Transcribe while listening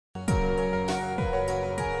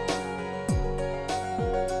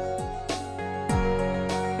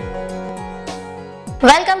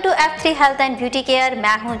Welcome to F3 health and beauty care.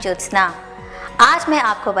 मैं हूं ज्योत्सना। आज मैं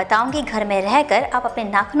आपको बताऊंगी घर में रहकर आप अपने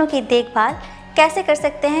नाखूनों की देखभाल कैसे कर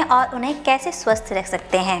सकते हैं और उन्हें कैसे स्वस्थ रख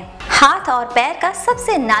सकते हैं। हाथ और पैर का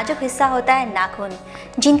सबसे नाजुक हिस्सा होता है नाखून,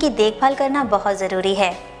 जिनकी देखभाल करना बहुत ज़रूरी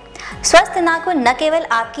है। स्वस्थ नाखून न केवल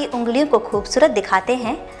आपकी उंगलियों को खूबसूरत दिखाते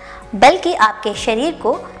हैं, बल्कि आपके शरीर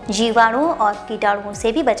को जीवाणुओं और कीटाणुओं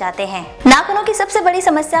से भी बचाते हैं। नाखूनों की सबसे बड़ी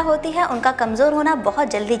समस्या होती है उनका कमजोर होना, बहुत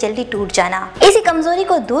जल्दी टूट जाना। इसी कमजोरी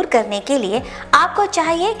को दूर करने के लिए आपको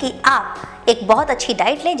चाहिए कि आप एक बहुत अच्छी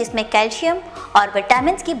डाइट लें जिसमें कैल्शियम और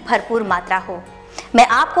विटामिन की भरपूर मात्रा हो। मैं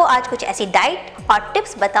आपको आज कुछ ऐसी डाइट और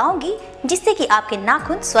टिप्स बताऊंगी जिससे कि आपके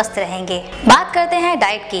नाखून स्वस्थ रहेंगे। बात करते हैं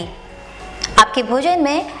डाइट की। आपके भोजन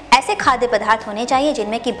में ऐसे खाद्य पदार्थ होने चाहिए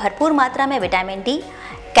जिनमें कि भरपूर मात्रा में विटामिन डी,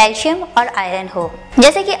 कैल्शियम और आयरन हो,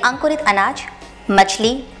 जैसे कि अंकुरित अनाज,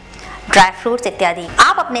 मछली, ड्राई फ्रूट्स इत्यादि।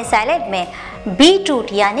 आप अपने सैलेड में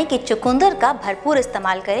बीटरूट यानी कि चुकंदर का भरपूर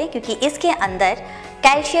इस्तेमाल करें, क्योंकि इसके अंदर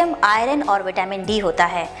कैल्शियम, आयरन और विटामिन डी होता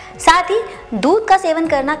है। साथ ही दूध का सेवन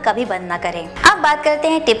करना कभी बंद ना करें। अब बात करते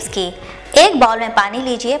हैं टिप्स की। एक बाउल में पानी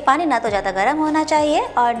लीजिए। पानी ना तो ज़्यादा गर्म होना चाहिए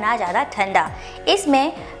और ना ज़्यादा ठंडा।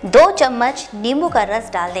 इसमें 2 चम्मच नींबू का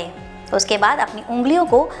रस डाल दें। उसके बाद अपनी उंगलियों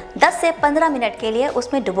को 10 से 15 मिनट के लिए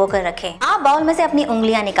उसमें डुबो कर रखें। आप बाउल में से अपनी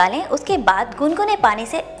उंगलियां निकालें। उसके बाद गुनगुने पानी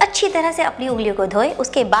से अच्छी तरह से अपनी उंगलियों को धोएं।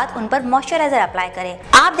 उसके बाद उन पर मॉइस्चराइजर अप्लाई करें।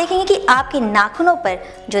 आप देखेंगे कि आपके नाखूनों पर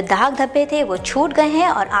जो दाग धब्बे थे वो छूट गए हैं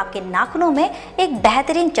और आपके नाखूनों में एक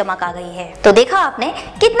बेहतरीन चमक आ गई है। तो देखा आपने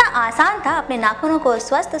कितना आसान था अपने नाखूनों को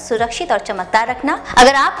स्वस्थ, सुरक्षित और चमकदार रखना।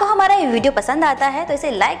 अगर आपको हमारा ये वीडियो पसंद आता है तो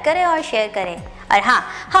इसे लाइक करें और शेयर करें, और हाँ,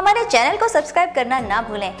 हमारे चैनल को सब्सक्राइब करना ना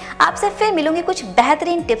भूलें। आपसे फिर मिलूंगी कुछ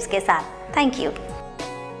बेहतरीन टिप्स के साथ। Thank you.